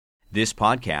This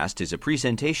podcast is a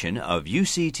presentation of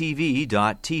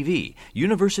UCTV.tv,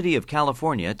 University of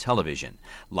California Television.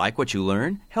 Like what you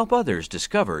learn? Help others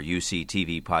discover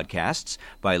UCTV podcasts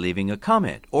by leaving a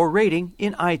comment or rating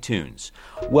in iTunes.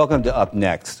 Welcome to Up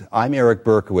Next. I'm Eric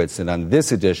Berkowitz, and on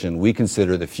this edition, we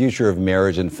consider the future of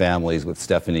marriage and families with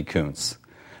Stephanie Coontz.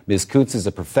 Ms. Coontz is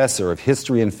a professor of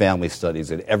history and family studies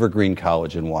at Evergreen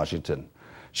College in Washington.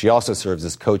 She also serves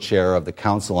as co-chair of the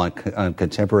Council on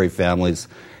Contemporary Families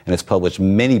and has published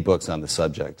many books on the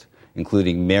subject,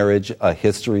 including Marriage, A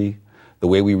History, The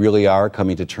Way We Really Are,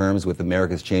 Coming to Terms with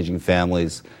America's Changing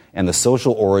Families, and The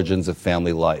Social Origins of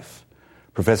Family Life.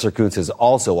 Professor Coontz has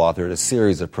also authored a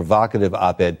series of provocative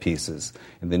op-ed pieces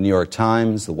in the New York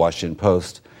Times, the Washington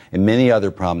Post, and many other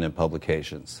prominent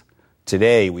publications.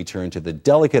 Today, we turn to the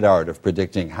delicate art of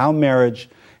predicting how marriage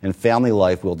and family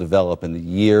life will develop in the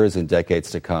years and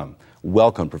decades to come.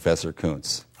 Welcome, Professor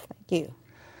Coontz. Thank you.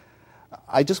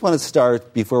 I just want to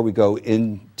start, before we go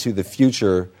into the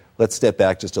future, let's step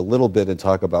back just a little bit and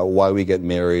talk about why we get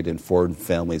married and form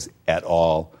families at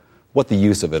all, what the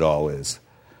use of it all is.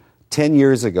 10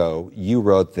 years ago, you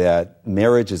wrote that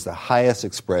marriage is the highest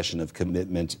expression of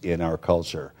commitment in our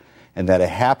culture, and that a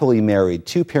happily married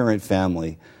two-parent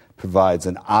family provides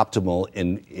an optimal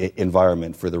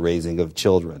environment for the raising of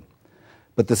children.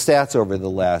 But the stats over the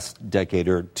last decade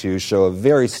or two show a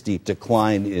very steep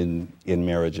decline in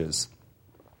marriages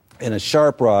and a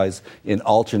sharp rise in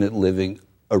alternate living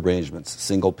arrangements,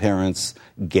 single parents,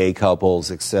 gay couples,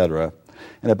 etc.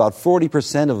 And about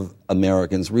 40% of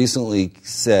Americans recently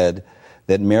said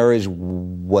that marriage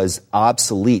was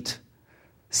obsolete.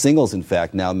 Singles, in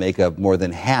fact, now make up more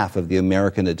than half of the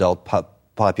American adult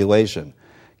population.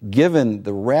 Given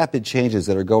the rapid changes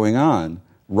that are going on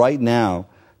right now,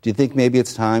 do you think maybe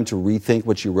it's time to rethink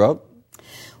what you wrote?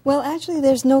 Well, actually,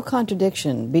 there's no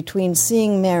contradiction between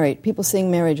people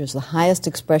seeing marriage as the highest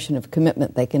expression of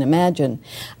commitment they can imagine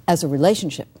as a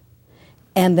relationship,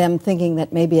 and them thinking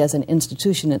that maybe as an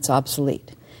institution it's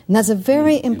obsolete. And that's a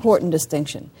very important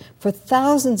distinction. For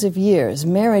thousands of years,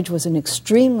 marriage was an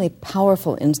extremely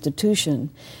powerful institution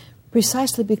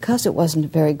precisely because it wasn't a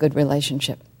very good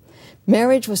relationship.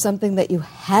 Marriage was something that you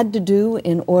had to do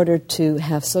in order to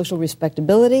have social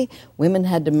respectability. Women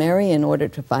had to marry in order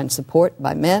to find support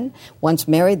by men. Once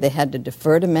married, they had to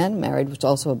defer to men. Marriage was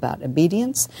also about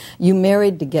obedience. You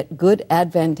married to get good,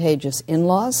 advantageous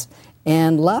in-laws,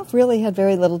 and love really had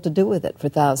very little to do with it for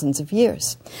thousands of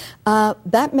years.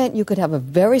 That meant you could have a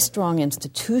very strong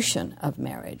institution of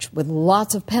marriage with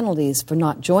lots of penalties for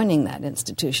not joining that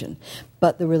institution,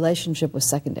 but the relationship was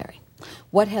secondary.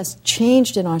 What has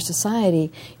changed in our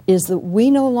society is that we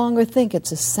no longer think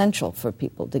it's essential for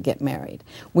people to get married.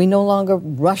 We no longer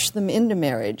rush them into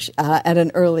marriage at an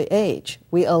early age.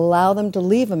 We allow them to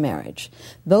leave a marriage.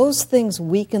 Those things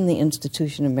weaken the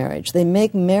institution of marriage. They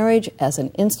make marriage as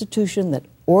an institution that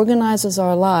organizes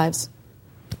our lives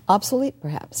obsolete,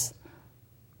 perhaps.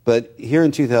 But here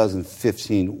in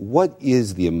 2015, what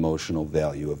is the emotional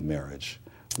value of marriage?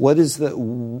 Why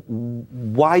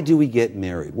do we get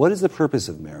married? What is the purpose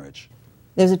of marriage?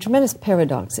 There's a tremendous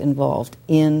paradox involved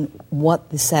in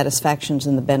what the satisfactions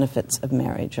and the benefits of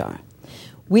marriage are.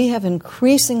 We have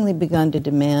increasingly begun to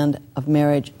demand of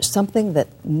marriage something that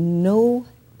no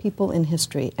people in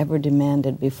history ever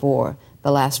demanded before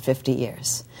the last 50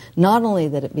 years. Not only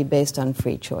that it be based on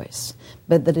free choice,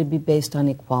 but that it be based on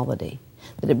equality,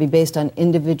 that it be based on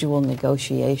individual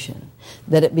negotiation,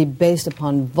 that it be based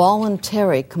upon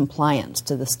voluntary compliance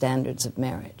to the standards of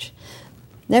marriage.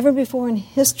 Never before in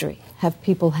history have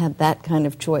people had that kind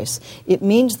of choice. It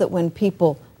means that when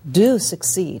people do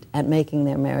succeed at making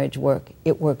their marriage work,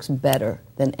 it works better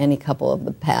than any couple of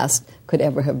the past could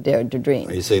ever have dared to dream.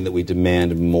 Are you saying that we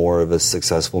demand more of a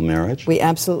successful marriage? We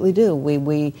absolutely do.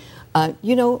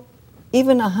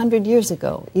 Even 100 years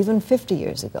ago, even 50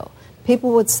 years ago,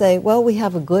 people would say, well, we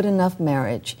have a good enough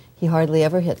marriage. He hardly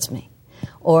ever hits me.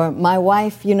 Or my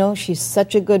wife, she's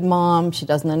such a good mom. She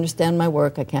doesn't understand my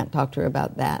work. I can't talk to her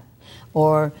about that.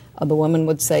 Or the woman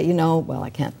would say, I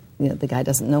can't. The guy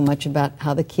doesn't know much about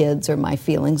how the kids or my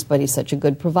feelings, but he's such a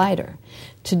good provider.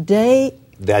 Today,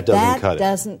 that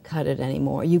doesn't cut it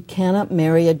anymore. You cannot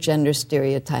marry a gender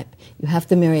stereotype. You have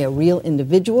to marry a real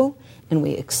individual, and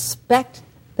we expect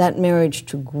that marriage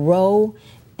to grow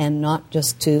and not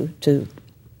just to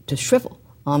shrivel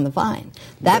on the vine.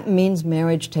 That means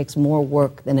marriage takes more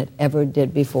work than it ever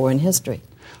did before in history.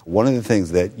 One of the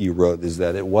things that you wrote is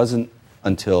that it wasn't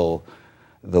until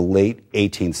the late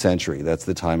 18th century, that's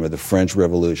the time of the French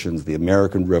revolutions, the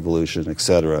American Revolution,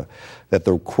 etc., that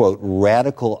the, quote,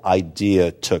 radical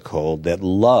idea took hold that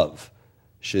love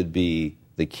should be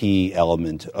the key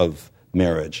element of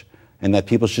marriage. and that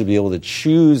people should be able to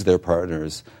choose their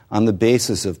partners on the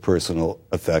basis of personal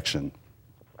affection.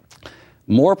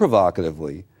 More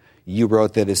provocatively, you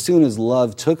wrote that as soon as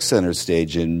love took center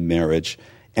stage in marriage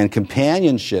and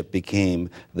companionship became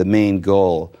the main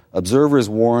goal, observers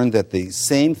warned that the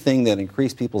same thing that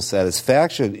increased people's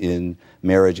satisfaction in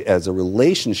marriage as a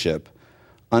relationship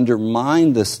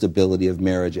undermined the stability of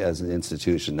marriage as an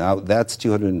institution. Now, that's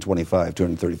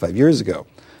 235 years ago.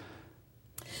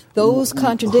 Those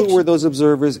contradictions. Who were those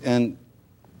observers, and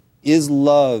is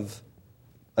love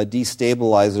a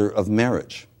destabilizer of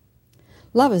marriage?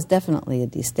 Love is definitely a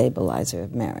destabilizer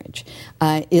of marriage.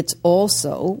 It's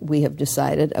also, we have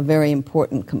decided, a very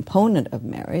important component of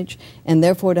marriage, and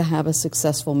therefore to have a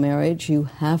successful marriage, you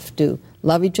have to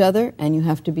love each other, and you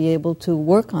have to be able to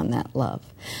work on that love.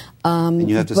 And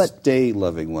you have to stay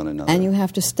loving one another. And you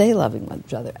have to stay loving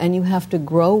each other, and you have to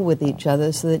grow with each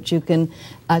other so that you can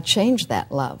change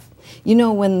that love. You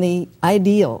know, when the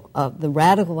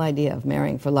radical idea of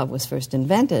marrying for love was first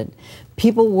invented,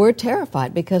 people were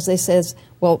terrified because they says,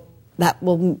 well, that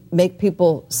will make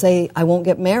people say, I won't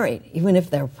get married, even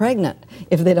if they're pregnant,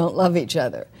 if they don't love each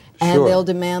other. And Sure. They'll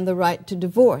demand the right to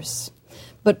divorce.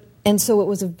 And so it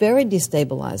was a very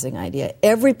destabilizing idea.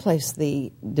 Every place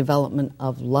the development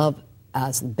of love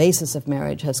as the basis of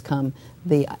marriage has come,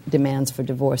 the demands for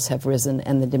divorce have risen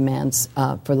and the demands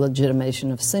for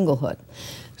legitimation of singlehood.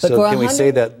 But so can we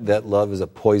say that love is a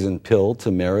poison pill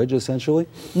to marriage, essentially?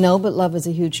 No, but love is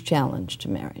a huge challenge to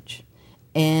marriage.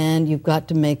 And you've got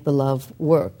to make the love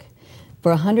work.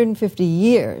 For 150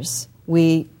 years,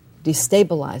 we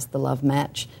destabilized the love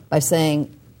match by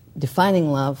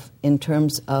defining love in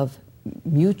terms of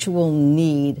mutual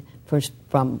need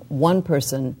from one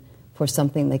person for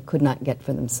something they could not get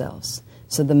for themselves.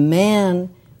 So the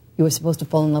man, you were supposed to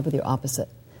fall in love with your opposite.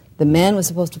 The man was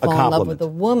supposed to fall in love with the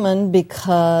woman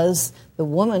because the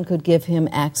woman could give him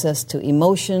access to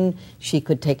emotion. She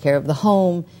could take care of the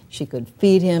home. She could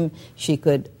feed him. She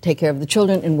could take care of the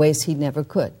children in ways he never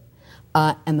could.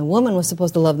 And the woman was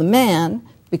supposed to love the man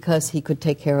because he could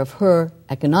take care of her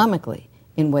economically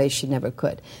in ways she never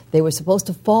could. They were supposed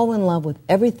to fall in love with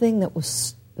everything that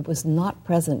was not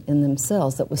present in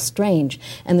themselves, that was strange.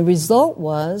 And the result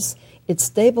was it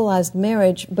stabilized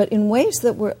marriage, but in ways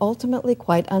that were ultimately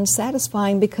quite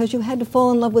unsatisfying because you had to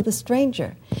fall in love with a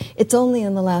stranger. It's only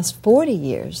in the last 40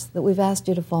 years that we've asked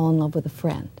you to fall in love with a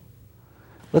friend.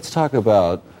 Let's talk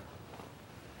about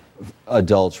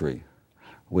adultery,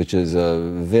 which is a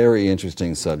very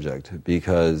interesting subject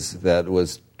because that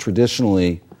was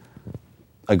traditionally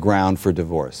a ground for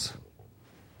divorce.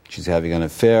 She's having an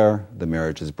affair, the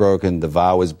marriage is broken, the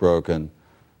vow is broken,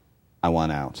 I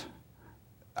want out.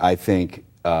 I think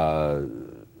that's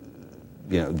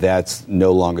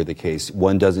no longer the case.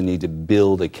 One doesn't need to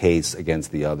build a case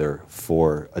against the other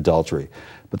for adultery.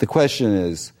 But the question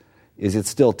is it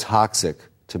still toxic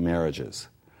to marriages?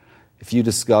 If you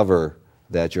discover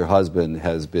that your husband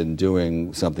has been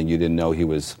doing something you didn't know he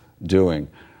was doing,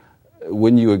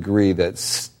 wouldn't you agree that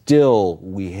still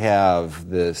we have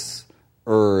this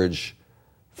urge,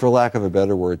 for lack of a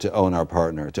better word, to own our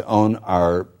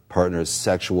partner's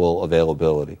sexual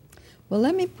availability? Well,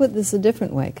 let me put this a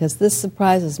different way, because this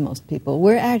surprises most people.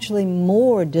 We're actually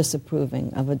more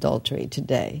disapproving of adultery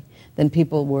today than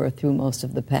people were through most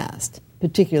of the past,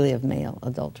 particularly of male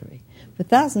adultery. For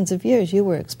thousands of years, you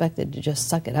were expected to just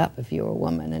suck it up if you were a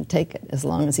woman and take it, as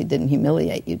long as he didn't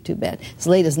humiliate you too bad. As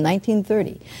late as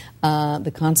 1930,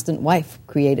 the constant wife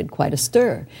created quite a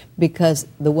stir because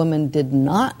the woman did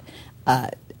not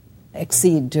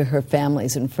accede to her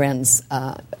family's and friends'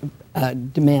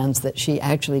 demands, that she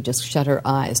actually just shut her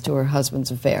eyes to her husband's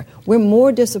affair. We're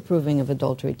more disapproving of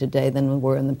adultery today than we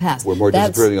were in the past. We're more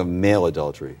disapproving of male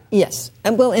adultery. Yes,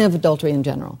 and of adultery in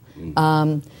general.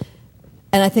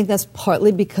 And I think that's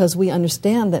partly because we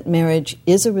understand that marriage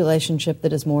is a relationship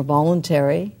that is more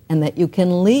voluntary and that you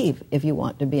can leave if you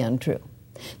want to be untrue.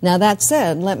 Now, that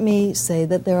said, let me say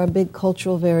that there are big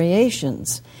cultural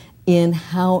variations in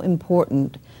how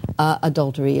important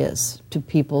adultery is to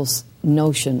people's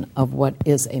notion of what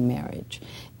is a marriage.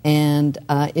 And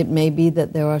it may be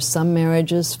that there are some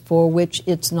marriages for which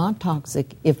it's not toxic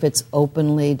if it's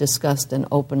openly discussed and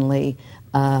openly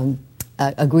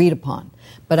agreed upon.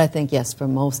 But I think, yes, for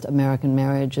most American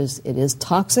marriages, it is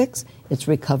toxic. It's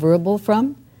recoverable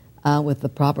from with the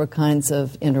proper kinds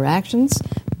of interactions,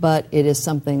 but it is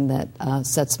something that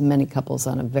sets many couples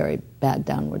on a very bad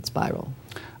downward spiral.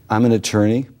 I'm an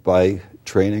attorney by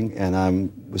training, and I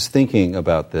was thinking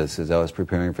about this as I was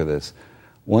preparing for this.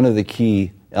 One of the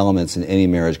key elements in any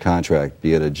marriage contract,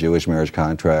 be it a Jewish marriage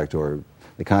contract or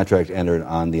the contract entered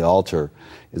on the altar,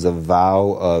 is a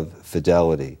vow of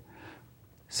fidelity,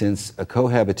 since a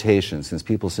cohabitation, since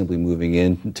people simply moving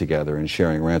in together and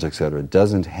sharing rent, etc.,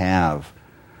 doesn't have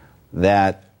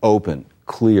that open,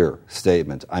 clear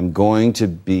statement, I'm going to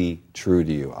be true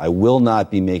to you. I will not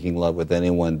be making love with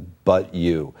anyone but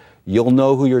you. You'll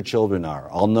know who your children are.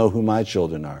 I'll know who my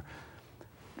children are.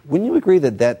 Wouldn't you agree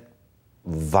that that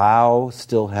vow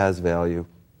still has value?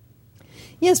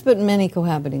 Yes, but many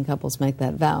cohabiting couples make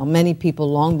that vow. Many people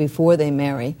long before they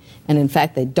marry, and in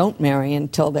fact they don't marry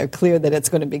until they're clear that it's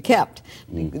going to be kept,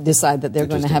 decide that they're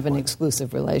going to have an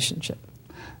exclusive relationship.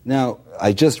 Now,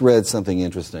 I just read something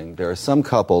interesting. There are some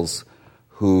couples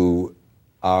who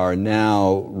are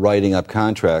now writing up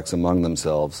contracts among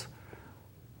themselves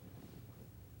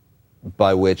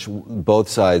by which both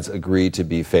sides agree to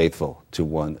be faithful to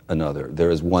one another.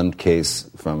 There is one case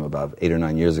from about 8 or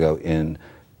 9 years ago in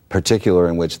particular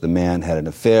in which the man had an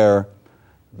affair.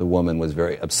 The woman was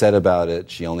very upset about it.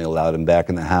 She only allowed him back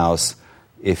in the house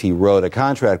if he wrote a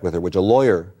contract with her, which a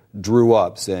lawyer drew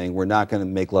up saying, we're not going to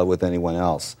make love with anyone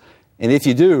else. And if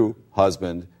you do,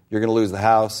 husband, you're going to lose the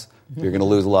house, you're going to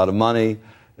lose a lot of money,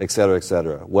 et cetera, et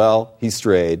cetera. Well, he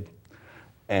strayed,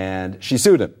 and she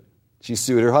sued him. She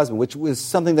sued her husband, which was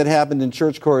something that happened in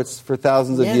church courts for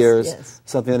thousands of years,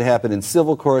 something that happened in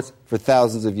civil courts for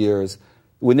thousands of years.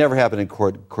 It would never happen in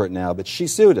court now, but she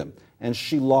sued him, and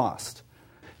she lost.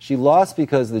 She lost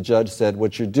because the judge said,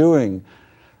 what you're doing,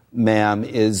 ma'am,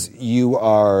 is you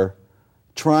are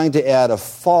trying to add a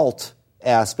fault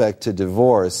aspect to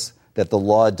divorce that the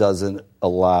law doesn't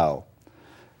allow.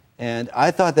 And I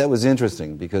thought that was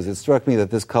interesting because it struck me that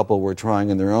this couple were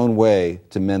trying in their own way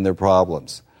to mend their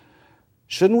problems.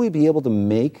 Shouldn't we be able to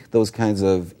make those kinds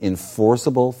of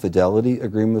enforceable fidelity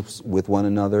agreements with one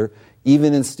another,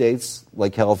 even in states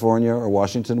like California or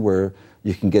Washington where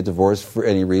you can get divorced for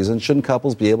any reason? Shouldn't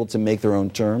couples be able to make their own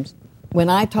terms? When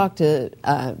I talk to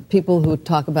people who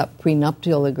talk about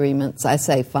prenuptial agreements, I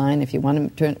say, fine, if you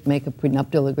want to make a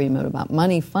prenuptial agreement about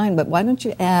money, fine, but why don't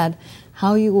you add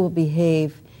how you will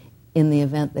behave in the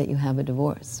event that you have a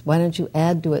divorce? Why don't you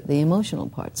add to it the emotional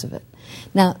parts of it?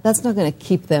 Now, that's not going to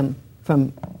keep them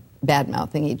from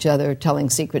bad-mouthing each other, telling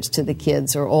secrets to the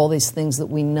kids, or all these things that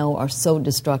we know are so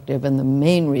destructive and the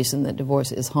main reason that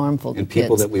divorce is harmful to kids. And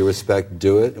people that we respect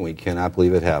do it, and we cannot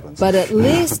believe it happens. But at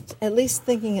least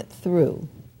thinking it through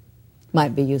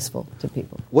might be useful to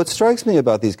people. What strikes me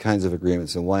about these kinds of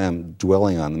agreements and why I'm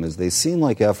dwelling on them is they seem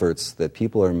like efforts that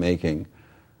people are making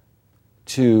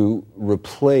to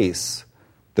replace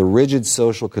the rigid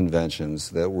social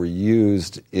conventions that were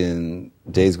used in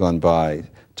days gone by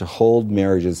to hold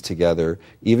marriages together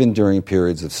even during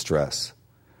periods of stress.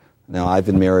 Now, I've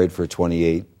been married for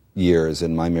 28 years,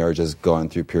 and my marriage has gone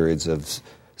through periods of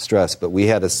stress, but we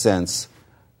had a sense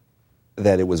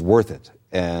that it was worth it,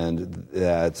 and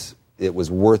that it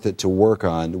was worth it to work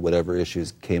on whatever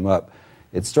issues came up.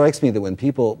 It strikes me that when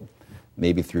people,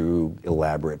 maybe through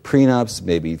elaborate prenups,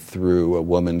 maybe through a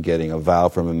woman getting a vow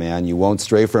from a man, you won't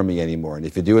stray from me anymore, and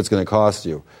if you do, it's going to cost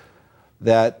you,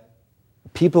 that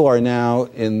people are now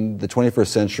in the 21st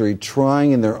century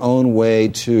trying in their own way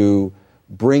to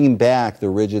bring back the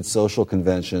rigid social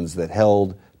conventions that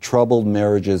held troubled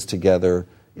marriages together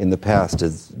in the past.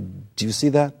 Do you see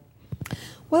that?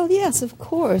 Well, yes, of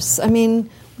course. I mean,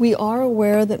 we are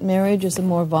aware that marriage is a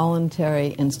more voluntary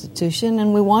institution,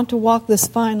 and we want to walk this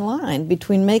fine line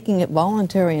between making it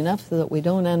voluntary enough so that we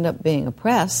don't end up being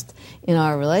oppressed in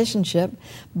our relationship,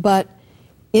 but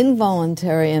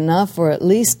involuntary enough, or at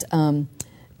least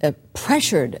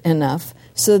pressured enough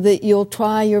so that you'll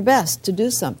try your best to do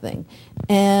something.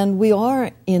 And we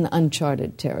are in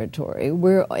uncharted territory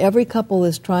where every couple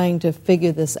is trying to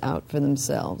figure this out for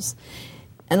themselves.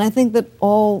 And I think that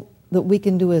all that we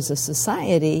can do as a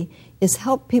society is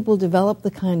help people develop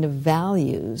the kind of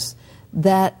values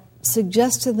that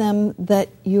suggest to them that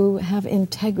you have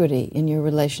integrity in your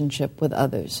relationship with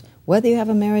others, whether you have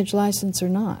a marriage license or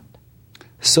not.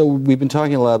 So we've been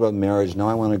talking a lot about marriage. Now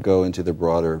I want to go into the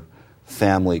broader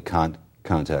family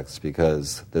context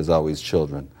because there's always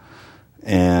children.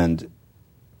 And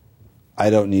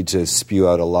I don't need to spew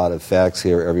out a lot of facts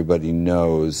here. Everybody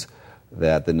knows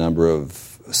that the number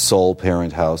of sole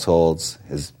parent households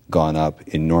has gone up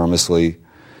enormously.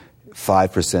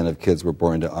 5% of kids were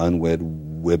born to unwed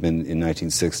women in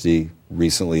 1960.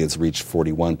 Recently it's reached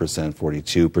 41%,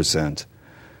 42%.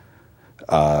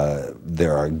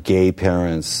 There are gay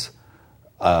parents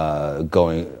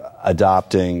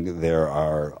adopting. There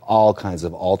are all kinds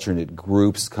of alternate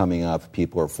groups coming up.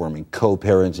 People are forming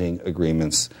co-parenting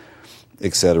agreements,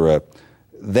 etc.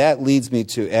 That leads me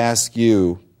to ask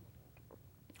you,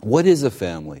 what is a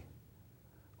family?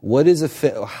 What is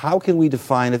how can we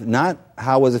define it? Not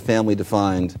how was a family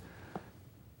defined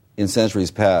in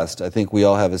centuries past. I think we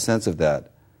all have a sense of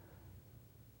that.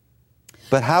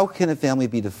 But how can a family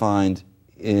be defined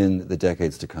in the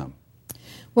decades to come?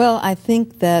 Well, I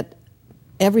think that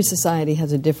every society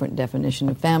has a different definition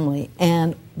of family,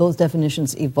 and those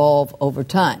definitions evolve over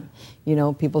time. You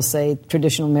know, people say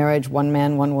traditional marriage, one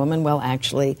man, one woman. Well,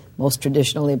 actually, most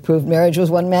traditionally approved marriage was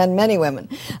one man, many women.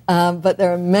 But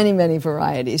there are many, many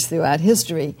varieties throughout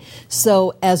history.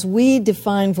 So as we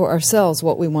define for ourselves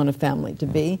what we want a family to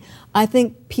be, I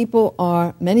think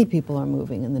many people are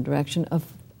moving in the direction of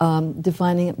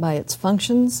defining it by its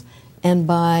functions and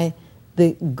by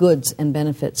the goods and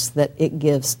benefits that it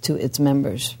gives to its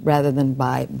members, rather than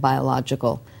by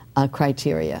biological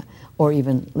criteria or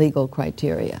even legal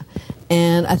criteria.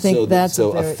 And I think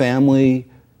a family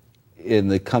in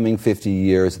the coming 50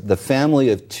 years, the family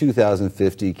of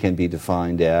 2050 can be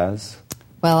defined as?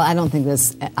 Well, I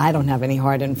don't have any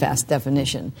hard and fast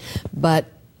definition. But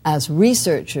as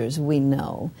researchers, we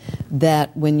know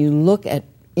that when you look at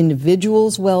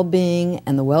individuals' well-being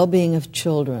and the well-being of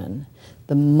children,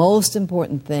 the most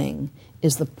important thing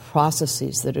is the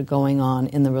processes that are going on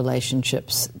in the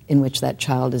relationships in which that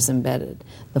child is embedded,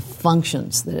 the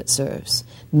functions that it serves,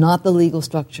 not the legal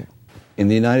structure. In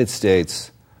the United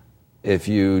States, if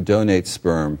you donate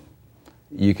sperm,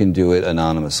 you can do it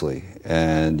anonymously,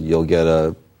 and you'll get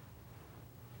a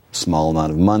small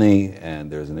amount of money,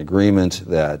 and there's an agreement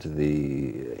that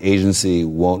the agency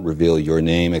won't reveal your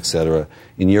name, etc.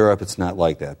 In Europe, it's not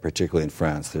like that, particularly in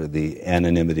France. The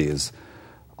anonymity is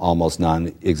almost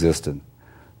non-existent.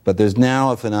 But there's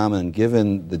now a phenomenon,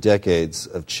 given the decades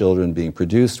of children being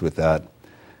produced with that,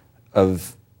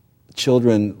 of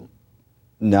children,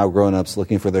 now grown-ups,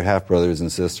 looking for their half-brothers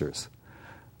and sisters,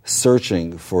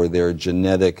 searching for their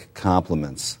genetic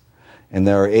complements. And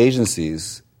there are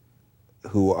agencies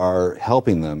who are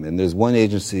helping them. And there's one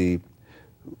agency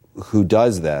who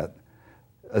does that,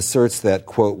 asserts that,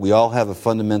 quote, we all have a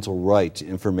fundamental right to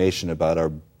information about our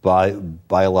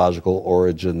biological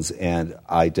origins and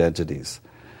identities.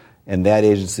 And that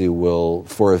agency will,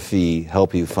 for a fee,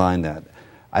 help you find that.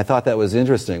 I thought that was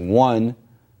interesting. One,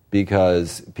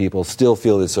 because people still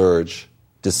feel this urge,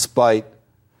 despite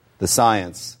the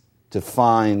science, to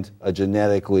find a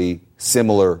genetically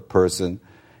similar person.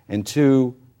 And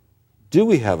two, do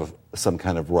we have some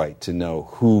kind of right to know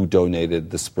who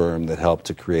donated the sperm that helped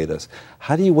to create us?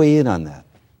 How do you weigh in on that?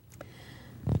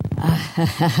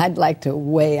 I'd like to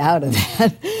weigh out of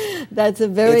that. It's a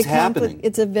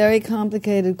very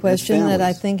complicated question that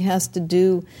I think has to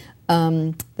do,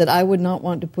 that I would not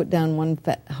want to put down one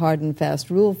hard and fast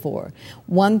rule for.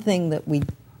 One thing that we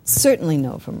certainly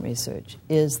know from research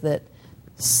is that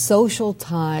social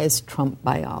ties trump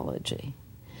biology.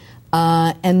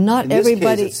 And not in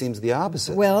everybody... In this case, it seems the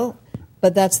opposite. Well,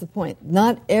 but that's the point.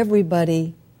 Not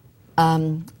everybody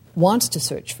wants to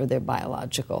search for their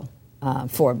biological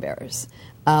forebears.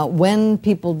 When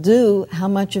people do, how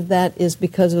much of that is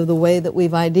because of the way that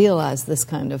we've idealized this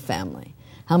kind of family?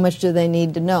 How much do they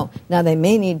need to know? Now, they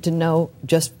may need to know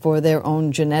just for their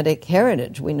own genetic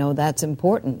heritage. We know that's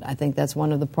important. I think that's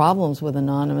one of the problems with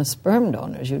anonymous sperm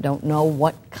donors. You don't know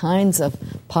what kinds of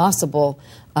possible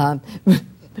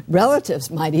relatives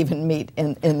might even meet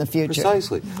in the future.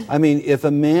 Precisely. I mean, if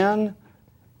a man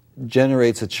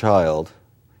generates a child,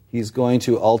 he's going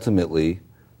to ultimately,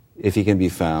 if he can be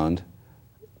found,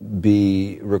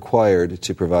 be required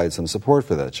to provide some support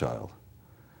for that child.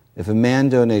 If a man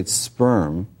donates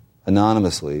sperm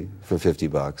anonymously for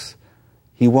 $50,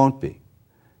 he won't be.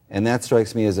 And that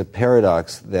strikes me as a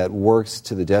paradox that works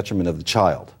to the detriment of the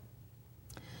child,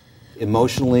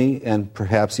 emotionally and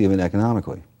perhaps even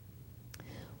economically.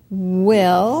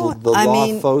 Well, the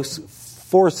law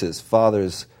forces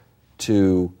fathers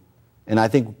to, and I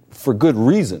think for good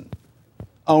reason,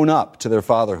 own up to their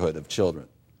fatherhood of children,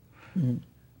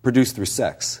 produced through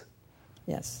sex.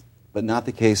 Yes. But not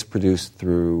the case produced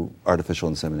through artificial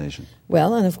insemination.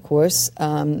 Well, and of course,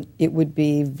 it would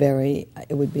be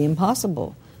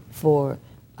impossible for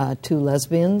two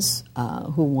lesbians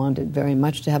who wanted very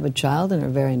much to have a child and are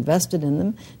very invested in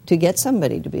them to get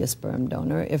somebody to be a sperm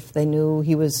donor if he knew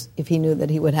that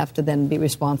he would have to then be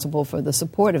responsible for the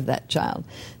support of that child.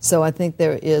 So I think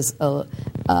there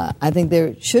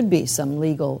should be some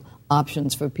legal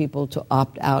options for people to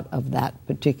opt out of that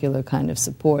particular kind of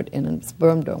support in a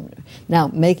sperm donor. Now,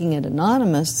 making it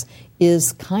anonymous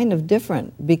is kind of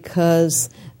different, because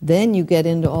then you get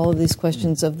into all of these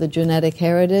questions of the genetic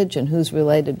heritage and who's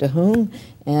related to whom.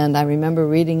 And I remember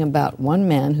reading about one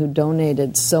man who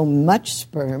donated so much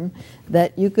sperm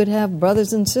that you could have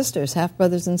brothers and sisters,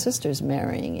 half-brothers and sisters,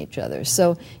 marrying each other.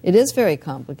 So it is very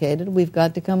complicated. We've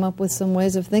got to come up with some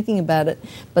ways of thinking about it.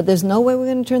 But there's no way we're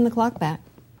going to turn the clock back.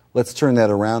 Let's turn that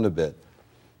around a bit.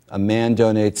 A man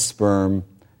donates sperm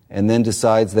and then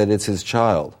decides that it's his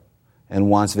child and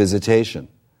wants visitation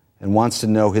and wants to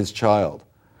know his child.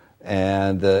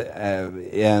 And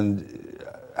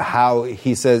how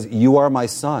he says, you are my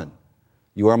son,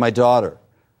 you are my daughter.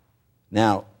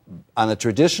 Now, on a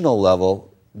traditional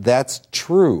level, that's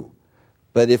true.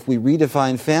 But if we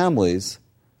redefine families,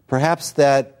 perhaps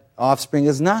that offspring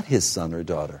is not his son or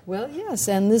daughter. Well, yes,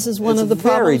 and this is one of the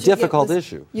problems. It's a very difficult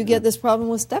issue. You get this problem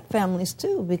with step-families,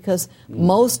 too, because in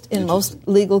most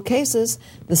legal cases,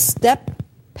 the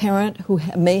step-parent who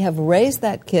may have raised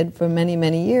that kid for many,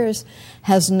 many years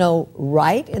has no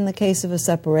right, in the case of a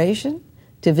separation,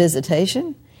 to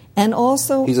visitation, and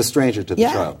also... He's a stranger to the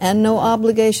child. And no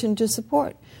obligation to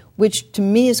support, which to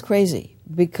me is crazy,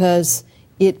 because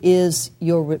it is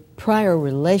your prior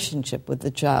relationship with the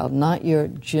child, not your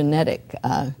genetic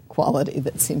quality,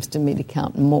 that seems to me to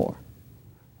count more.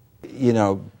 You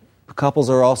know,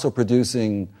 couples are also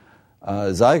producing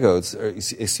gametes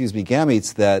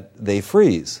that they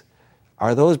freeze.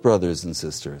 Are those brothers and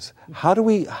sisters? How do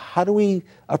we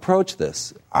approach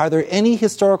this? Are there any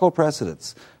historical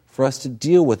precedents for us to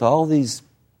deal with all these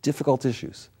difficult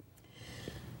issues?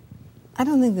 I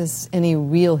don't think there's any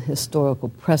real historical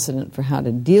precedent for how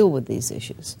to deal with these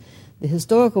issues. The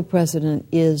historical precedent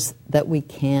is that we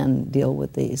can deal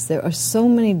with these. There are so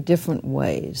many different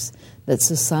ways that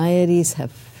societies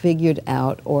have figured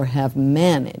out or have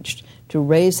managed to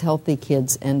raise healthy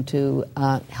kids and to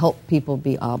help people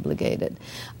be obligated.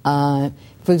 For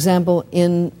example,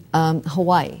 in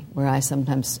Hawaii, where I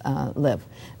sometimes live,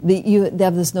 they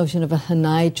have this notion of a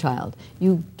Hanai child.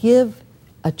 You give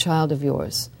a child of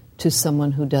yours to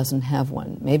someone who doesn't have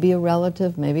one, maybe a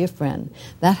relative, maybe a friend.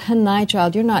 That Hanai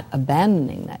child, you're not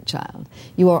abandoning that child.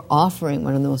 You are offering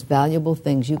one of the most valuable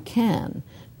things you can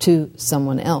to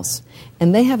someone else.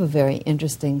 And they have a very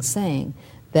interesting saying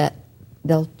that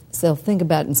they'll think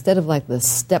about, instead of like the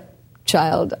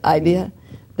stepchild idea,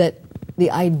 that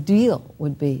the ideal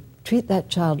would be treat that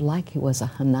child like he was a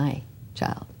Hanai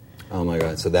child. Oh my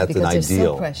God, so that's because an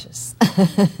ideal. Because they're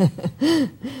so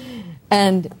precious.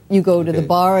 And you go to the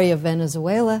Bari of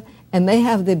Venezuela, and they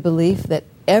have the belief that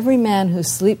every man who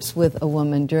sleeps with a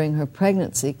woman during her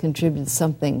pregnancy contributes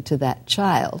something to that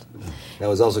child. That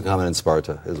was also common in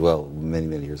Sparta as well, many,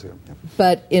 many years ago. Yeah.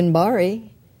 But in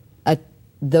Bari,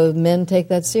 the men take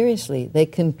that seriously. They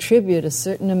contribute a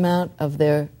certain amount of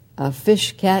their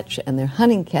fish catch and their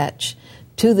hunting catch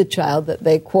to the child that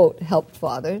they, quote, helped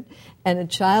father. And a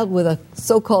child with a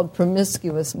so-called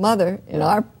promiscuous mother, in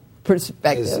our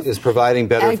perspective, is providing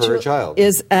better for her child.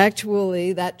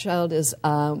 That child is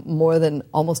more than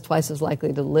almost twice as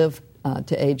likely to live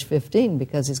to age 15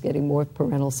 because he's getting more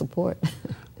parental support.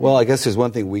 Well, I guess there's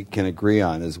one thing we can agree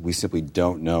on is we simply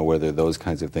don't know whether those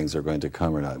kinds of things are going to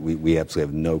come or not. We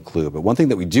absolutely have no clue. But one thing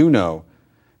that we do know,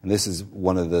 and this is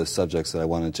one of the subjects that I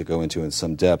wanted to go into in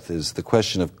some depth, is the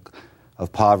question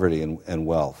of poverty and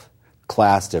wealth,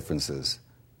 class differences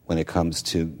when it comes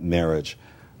to marriage.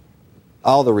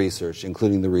 All the research,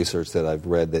 including the research that I've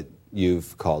read that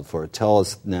you've called for, tell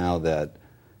us now that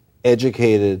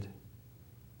educated,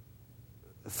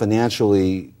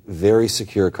 financially very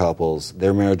secure couples,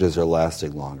 their marriages are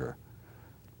lasting longer.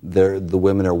 The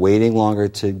women are waiting longer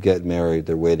to get married.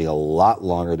 They're waiting a lot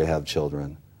longer to have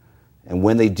children. And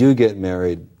when they do get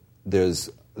married,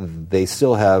 they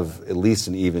still have at least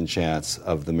an even chance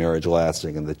of the marriage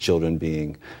lasting and the children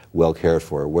being well cared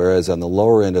for. Whereas on the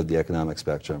lower end of the economic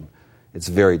spectrum, it's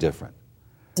very different.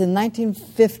 In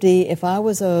 1950, if I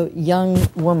was a young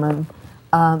woman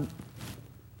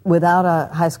without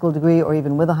a high school degree or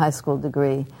even with a high school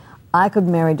degree, I could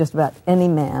marry just about any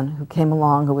man who came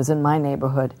along who was in my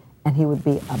neighborhood, and he would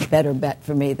be a better bet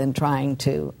for me than trying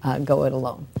to go it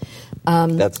alone.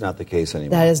 That's not the case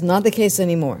anymore. That is not the case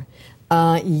anymore.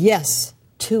 Yes,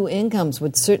 two incomes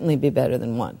would certainly be better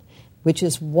than one, which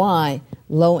is why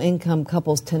low-income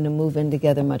couples tend to move in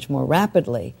together much more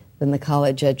rapidly than the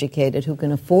college-educated who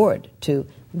can afford to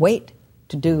wait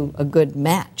to do a good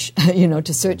match,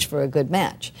 to search for a good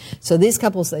match. So these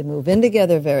couples, they move in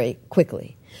together very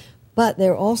quickly. But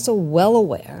they're also well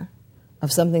aware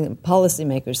of something that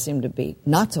policymakers seem to be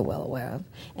not so well aware of,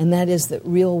 and that is that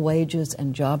real wages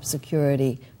and job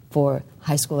security for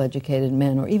high school educated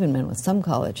men, or even men with some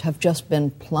college, have just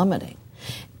been plummeting.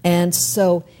 And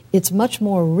so it's much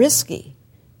more risky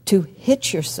to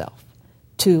hitch yourself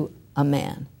to a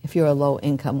man if you're a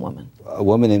low-income woman. A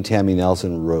woman named Tammy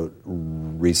Nelson wrote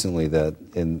recently that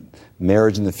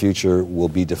marriage in the future will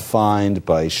be defined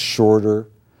by shorter,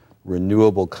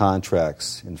 renewable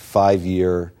contracts in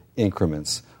 5-year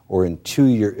increments or in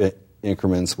 2-year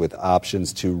increments with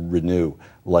options to renew,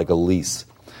 like a lease.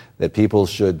 That people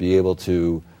should be able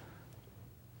to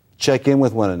check in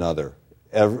with one another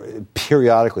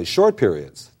periodically, short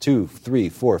periods, 2, 3,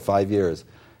 4, 5 years,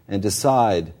 and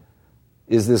decide,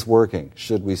 is this working?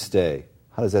 Should we stay?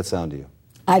 How does that sound to you?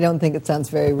 I don't think it sounds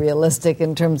very realistic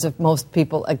in terms of most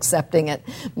people accepting it.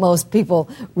 Most people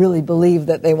really believe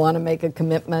that they want to make a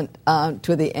commitment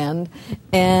to the end.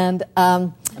 And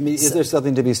is there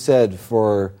something to be said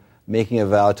for making a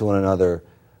vow to one another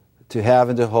to have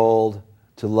and to hold,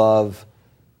 to love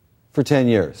for 10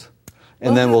 years?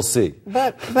 And then we'll see.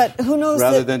 But who knows?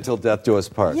 Rather than till death do us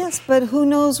part. Yes, but who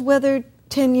knows whether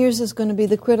 10 years is going to be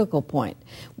the critical point.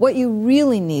 What you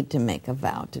really need to make a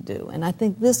vow to do, and I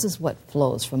think this is what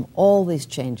flows from all these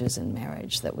changes in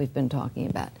marriage that we've been talking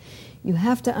about, you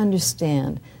have to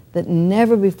understand that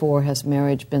never before has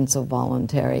marriage been so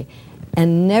voluntary,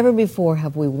 and never before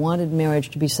have we wanted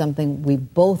marriage to be something we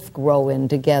both grow in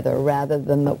together rather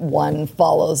than that one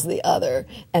follows the other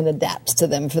and adapts to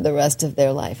them for the rest of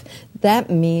their life. That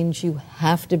means you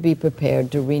have to be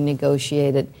prepared to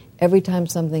renegotiate it every time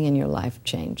something in your life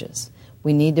changes.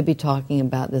 We need to be talking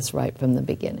about this right from the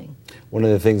beginning. One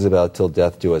of the things about Till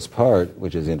Death Do Us Part,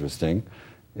 which is interesting,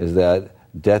 is that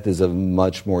death is a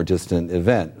much more distant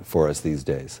event for us these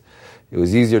days. It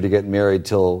was easier to get married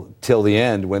till the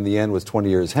end, when the end was 20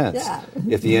 years hence. Yeah.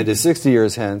 If the end is 60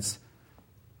 years hence,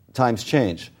 times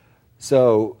change.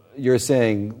 So you're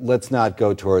saying, let's not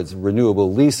go towards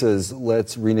renewable leases,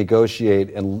 let's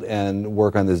renegotiate and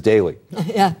work on this daily.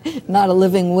 Yeah, not a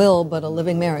living will, but a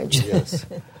living marriage. Yes.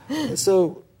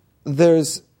 So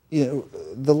there's,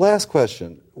 the last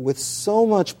question, with so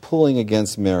much pulling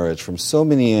against marriage from so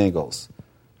many angles,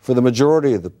 for the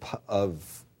majority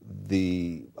of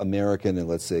the American and,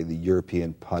 let's say, the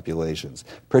European populations,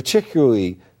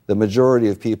 particularly the majority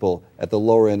of people at the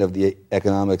lower end of the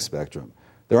economic spectrum,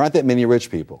 there aren't that many rich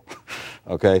people,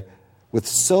 okay? With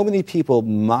so many people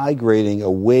migrating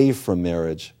away from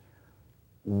marriage,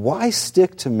 why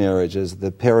stick to marriage as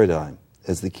the paradigm,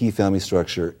 as the key family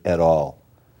structure at all?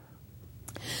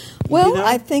 Well,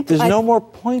 I think there's no more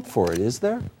point for it, is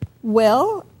there?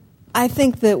 Well, I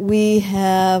think that we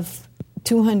have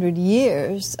 200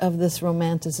 years of this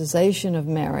romanticization of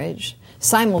marriage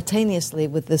simultaneously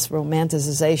with this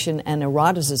romanticization and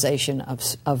eroticization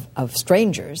of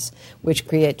strangers, which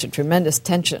creates a tremendous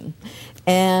tension,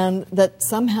 and that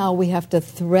somehow we have to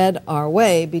thread our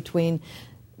way between,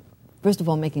 first of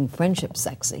all, making friendship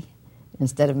sexy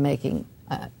instead of making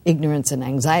ignorance and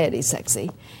anxiety sexy,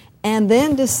 and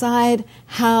then decide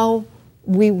how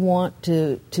we want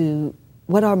to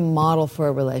what our model for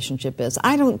a relationship is.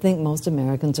 I don't think most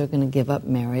Americans are going to give up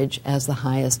marriage as the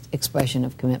highest expression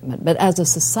of commitment, but as a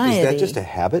society... Is that just a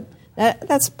habit?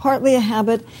 That's partly a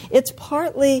habit. It's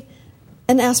partly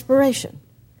an aspiration,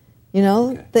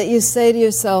 Okay. that you say to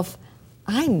yourself,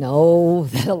 I know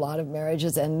that a lot of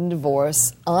marriages end in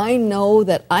divorce. I know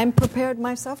that I'm prepared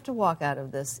myself to walk out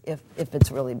of this if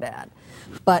it's really bad.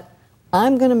 But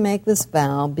I'm going to make this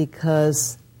vow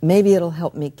because maybe it'll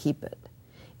help me keep it.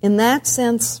 In that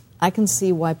sense, I can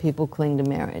see why people cling to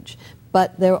marriage.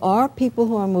 But there are people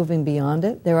who are moving beyond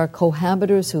it. There are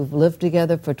cohabitors who've lived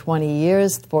together for 20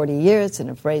 years, 40 years, and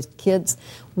have raised kids.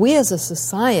 We as a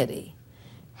society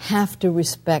have to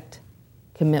respect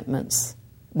commitments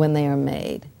when they are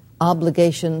made,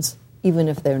 obligations, even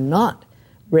if they're not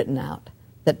written out,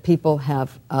 that people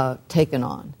have taken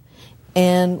on.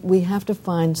 And we have to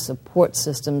find support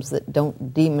systems that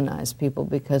don't demonize people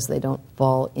because they don't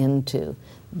fall into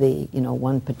the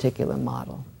one particular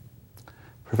model.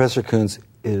 Professor Coontz,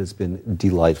 it has been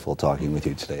delightful talking with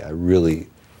you today. I really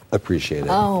appreciate it.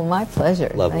 Oh, my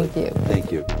pleasure. Lovely. Thank you. Thank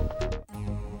you.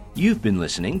 You've been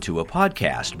listening to a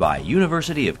podcast by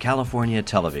University of California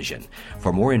Television.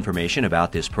 For more information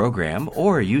about this program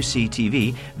or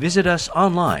UCTV, visit us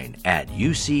online at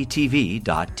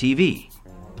uctv.tv.